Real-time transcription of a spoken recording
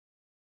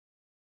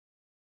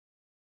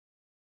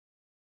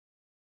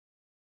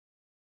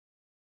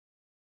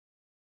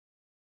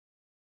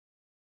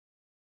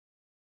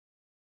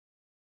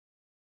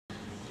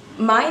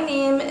My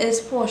name is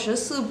Portia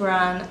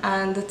Subran,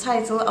 and the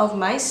title of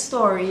my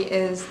story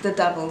is The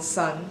Devil's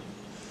Son.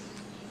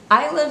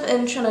 I live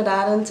in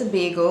Trinidad and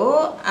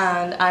Tobago,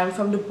 and I'm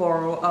from the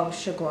borough of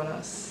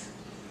Chaguanas.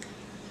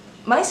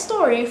 My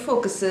story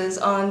focuses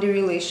on the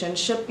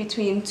relationship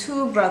between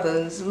two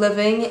brothers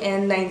living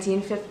in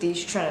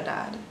 1950s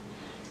Trinidad.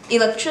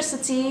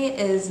 Electricity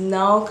is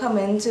now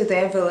coming to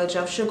their village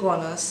of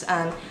Chaguanas,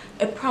 and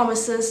it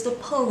promises to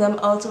pull them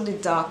out of the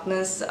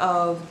darkness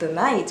of the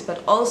night,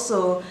 but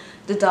also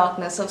the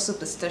darkness of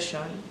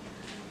superstition.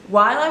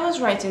 While I was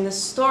writing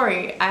this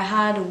story, I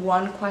had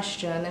one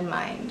question in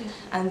mind,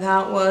 and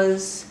that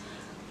was,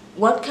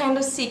 what kind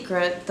of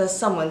secret does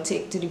someone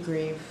take to the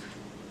grave?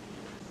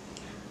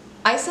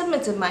 I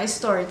submitted my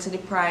story to the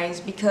prize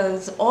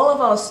because all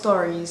of our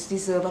stories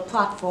deserve a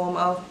platform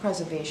of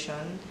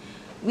preservation.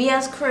 We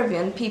as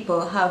Caribbean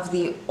people have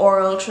the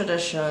oral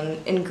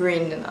tradition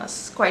ingrained in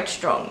us quite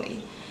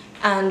strongly.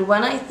 And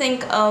when I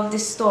think of the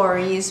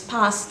stories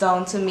passed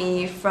down to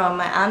me from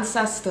my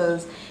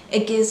ancestors,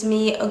 it gives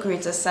me a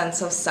greater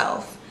sense of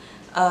self.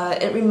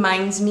 It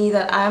reminds me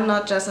that I am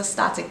not just a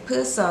static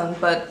person,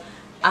 but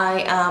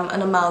I am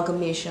an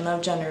amalgamation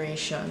of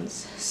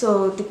generations.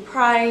 So the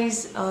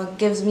prize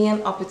gives me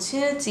an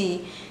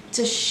opportunity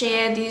to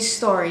share these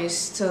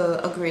stories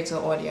to a greater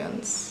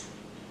audience.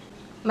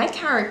 My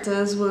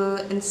characters were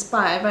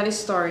inspired by the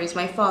stories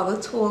my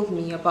father told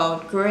me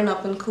about growing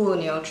up in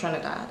colonial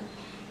Trinidad.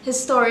 His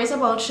stories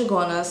about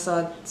Chaguanas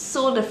are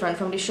so different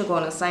from the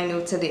Chaguanas I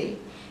know today.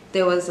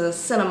 There was a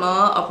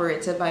cinema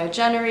operated by a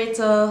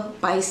generator,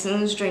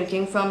 bisons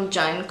drinking from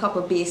giant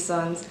copper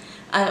basins,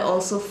 and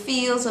also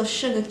fields of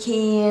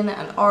sugarcane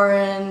and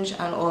orange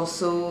and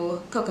also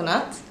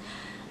coconut.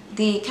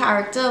 The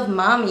character of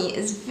Mami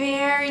is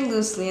very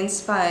loosely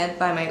inspired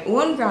by my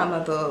own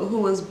grandmother, who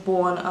was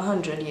born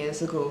 100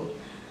 years ago.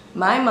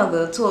 My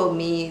mother told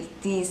me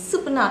the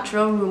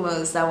supernatural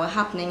rumors that were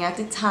happening at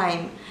the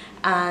time,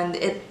 and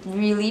it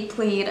really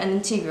played an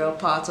integral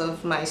part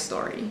of my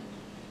story.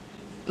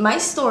 My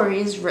story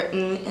is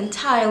written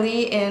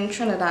entirely in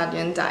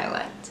Trinidadian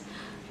dialect.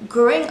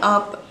 Growing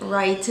up,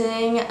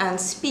 writing and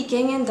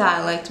speaking in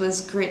dialect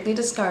was greatly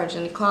discouraged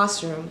in the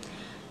classroom.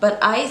 But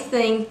I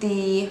think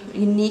the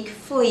unique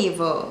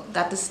flavor,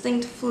 that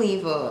distinct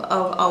flavor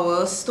of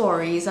our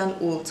stories and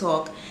old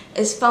talk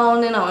is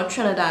found in our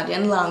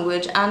Trinidadian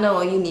language and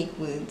our unique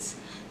words.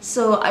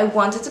 So I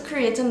wanted to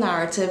create a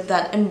narrative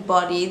that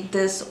embodied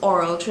this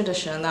oral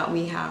tradition that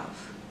we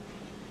have.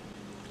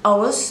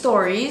 Our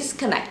stories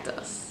connect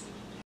us.